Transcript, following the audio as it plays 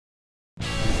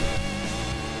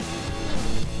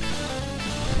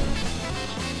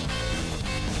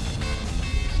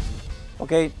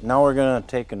Okay, now we're going to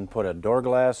take and put a door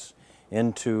glass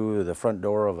into the front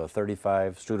door of a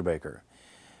 35 Studebaker.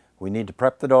 We need to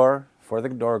prep the door for the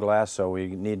door glass, so we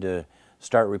need to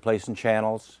start replacing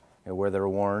channels where they're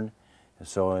worn.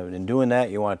 So in doing that,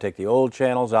 you want to take the old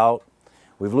channels out.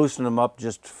 We've loosened them up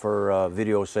just for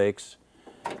video sakes,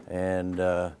 and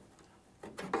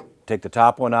take the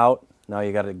top one out. Now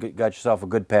you got yourself a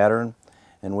good pattern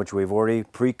in which we've already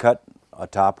pre-cut a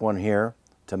top one here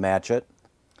to match it.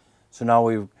 So now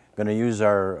we're going to use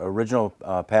our original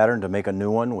pattern to make a new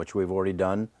one, which we've already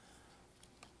done.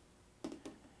 And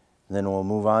then we'll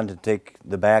move on to take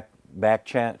the back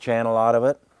channel out of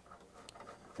it.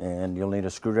 And you'll need a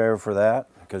screwdriver for that,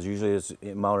 because usually it's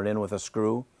mounted in with a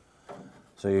screw.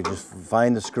 So you just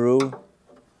find the screw,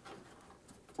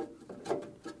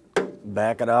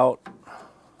 back it out,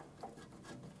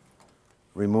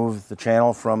 remove the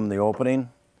channel from the opening,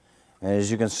 and as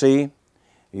you can see,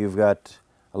 you've got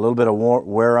a little bit of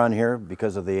wear on here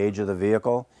because of the age of the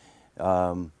vehicle.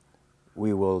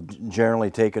 We will generally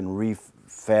take and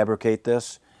refabricate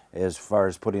this as far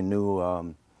as putting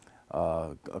new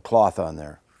cloth on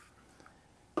there.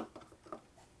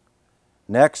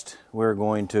 Next, we're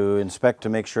going to inspect to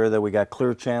make sure that we got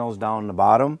clear channels down the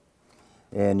bottom,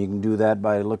 and you can do that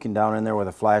by looking down in there with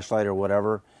a flashlight or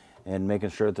whatever and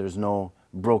making sure that there's no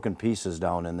broken pieces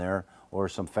down in there or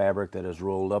some fabric that is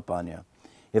rolled up on you.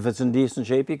 If it's in decent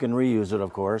shape, you can reuse it,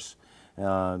 of course,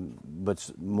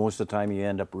 but most of the time you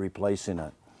end up replacing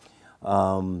it.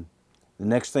 The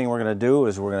next thing we're going to do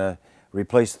is we're going to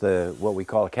replace what we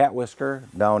call a cat whisker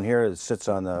down here that sits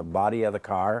on the body of the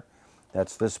car.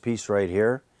 That's this piece right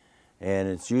here, and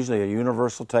it's usually a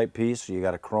universal type piece. You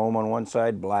got a chrome on one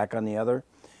side, black on the other.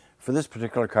 For this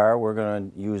particular car, we're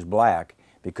going to use black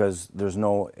because there's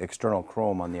no external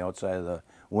chrome on the outside of the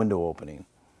window opening.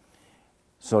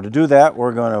 So to do that,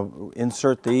 we're going to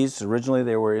insert these. Originally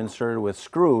they were inserted with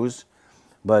screws,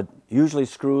 but usually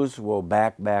screws will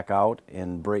back out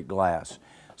and break glass.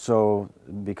 So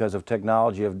because of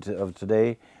technology of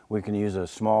today, we can use a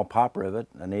small pop rivet,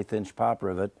 an 1/8 inch pop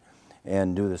rivet,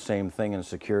 and do the same thing and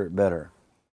secure it better.